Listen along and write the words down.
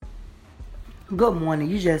Good morning.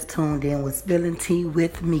 You just tuned in with Spilling Tea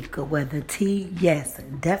with Mika, where the tea, yes,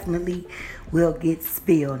 definitely will get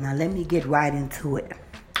spilled. Now, let me get right into it.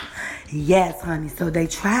 Yes, honey. So they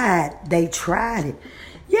tried it.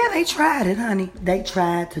 Yeah, they tried it, honey. They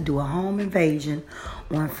tried to do a home invasion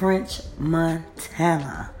on French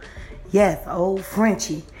Montana. Yes, old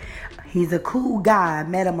Frenchie. He's a cool guy. I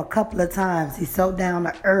met him a couple of times. He's so down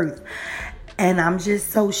to earth. And I'm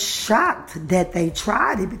just so shocked that they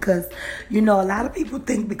tried it because, a lot of people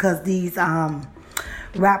think because these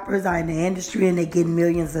rappers are in the industry and they get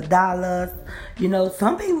millions of dollars,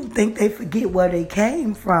 some people think they forget where they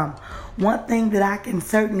came from. One thing that I can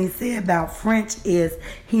certainly say about French is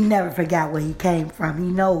he never forgot where he came from.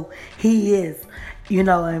 He is,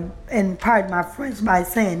 and pardon my French by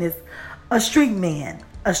saying this, a street man,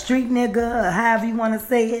 a street nigga, however you want to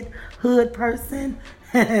say it, hood person.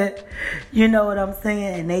 You know what I'm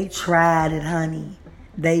saying? And they tried it, honey.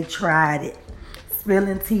 They tried it.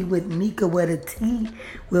 Spilling tea with Mika, where the tea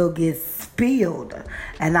will get spilled.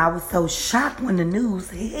 And I was so shocked when the news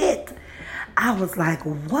hit. I was like,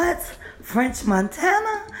 what? French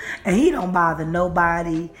Montana? And he don't bother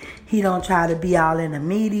nobody. He don't try to be all in the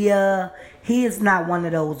media. He is not one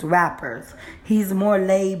of those rappers. He's more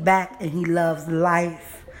laid back and he loves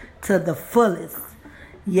life to the fullest.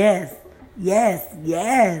 Yes.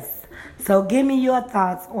 So give me your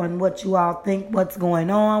thoughts on what you all think, what's going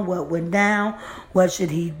on, what went down, what should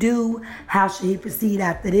he do, how should he proceed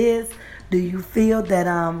after this? Do you feel that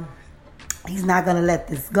he's not going to let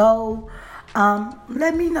this go?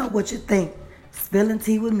 Let me know what you think. Spilling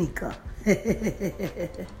tea with Mika.